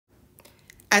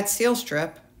At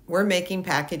Sealstrip, we're making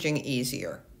packaging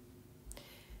easier.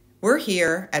 We're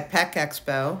here at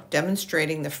PackExpo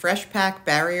demonstrating the FreshPak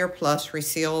BarrierPlus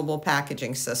resealable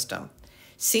packaging system,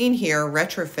 seen here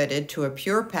retrofitted to a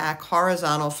PurPak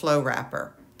horizontal flow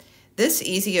wrapper. This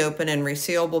easy open and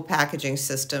resealable packaging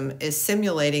system is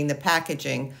simulating the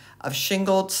packaging of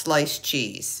shingled sliced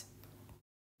cheese.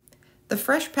 The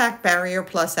FreshPak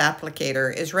BarrierPlus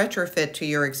applicator is retrofit to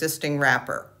your existing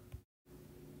wrapper.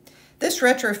 This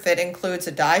retrofit includes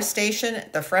a dye station,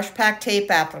 the FreshPak tape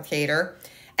applicator,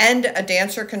 and a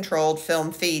dancer-controlled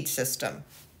film feed system.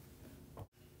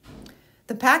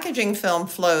 The packaging film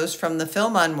flows from the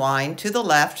film unwind to the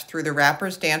left through the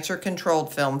wrapper's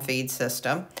dancer-controlled film feed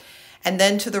system, and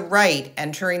then to the right,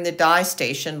 entering the dye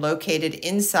station located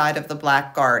inside of the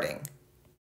black guarding.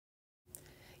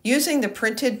 Using the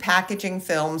printed packaging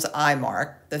film's eye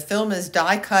mark, the film is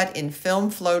die cut in film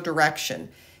flow direction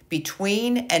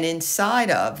between and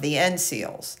inside of the end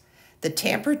seals. The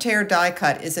TamperTear die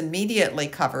cut is immediately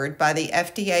covered by the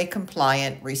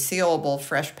FDA-compliant Resealable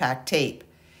FreshPak tape.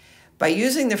 By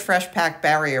using the FreshPak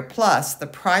BarrierPlus, the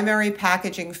primary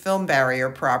packaging film barrier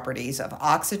properties of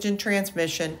oxygen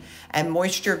transmission and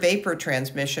moisture vapor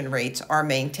transmission rates are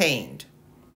maintained.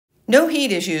 No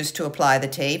heat is used to apply the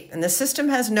tape, and the system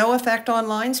has no effect on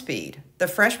line speed. The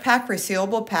FreshPak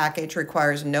resealable package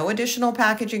requires no additional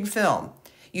packaging film,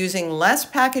 using less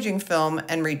packaging film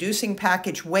and reducing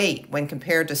package weight when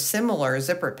compared to similar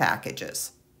zipper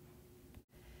packages.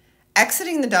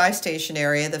 Exiting the dye station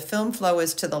area, the film flow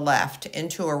is to the left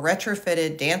into a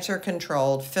retrofitted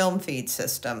dancer-controlled film feed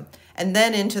system and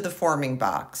then into the forming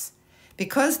box.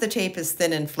 Because the tape is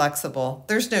thin and flexible,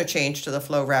 there's no change to the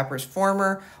flow wrapper's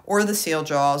former or the seal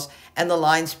jaws, and the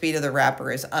line speed of the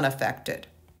wrapper is unaffected.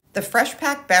 The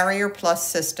FreshPak BarrierPlus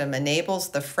system enables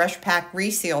the FreshPak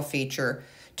Reseal feature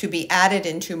to be added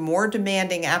into more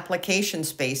demanding application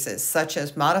spaces such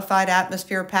as modified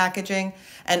atmosphere packaging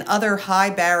and other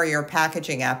high barrier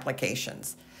packaging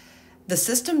applications. The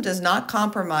system does not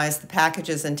compromise the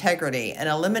package's integrity and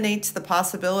eliminates the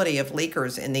possibility of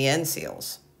leakers in the end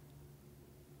seals.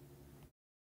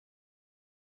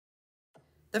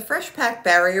 The FreshPak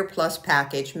BarrierPlus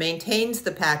package maintains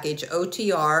the package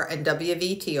OTR and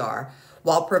WVTR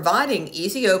while providing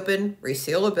easy open,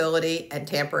 resealability, and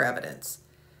tamper evidence.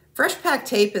 FreshPak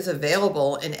tape is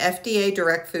available in FDA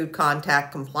Direct Food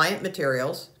Contact compliant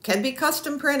materials, can be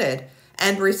custom printed,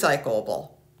 and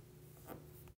recyclable.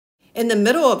 In the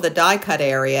middle of the die cut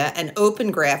area, an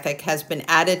open graphic has been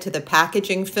added to the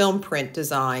packaging film print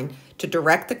design to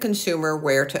direct the consumer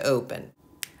where to open.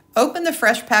 Open the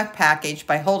FreshPak package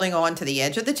by holding on to the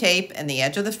edge of the tape and the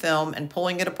edge of the film and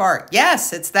pulling it apart.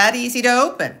 Yes, it's that easy to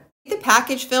open. The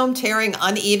package film tearing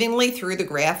unevenly through the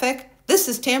graphic? This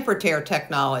is TamperTear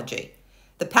technology.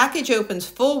 The package opens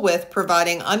full width,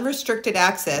 providing unrestricted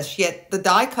access, yet the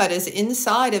die cut is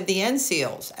inside of the end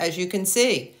seals, as you can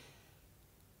see.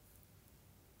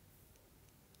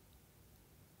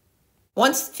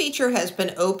 Once the feature has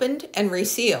been opened and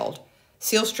resealed,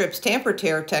 Sealstrip's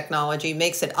TamperTear technology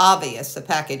makes it obvious the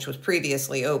package was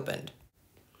previously opened.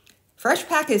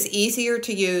 FreshPak is easier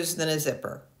to use than a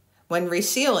zipper. When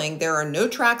resealing, there are no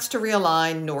tracks to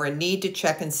realign nor a need to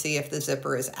check and see if the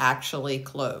zipper is actually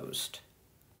closed.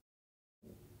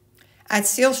 At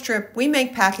Sealstrip, we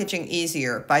make packaging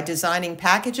easier by designing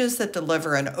packages that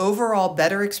deliver an overall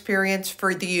better experience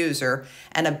for the user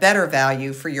and a better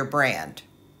value for your brand.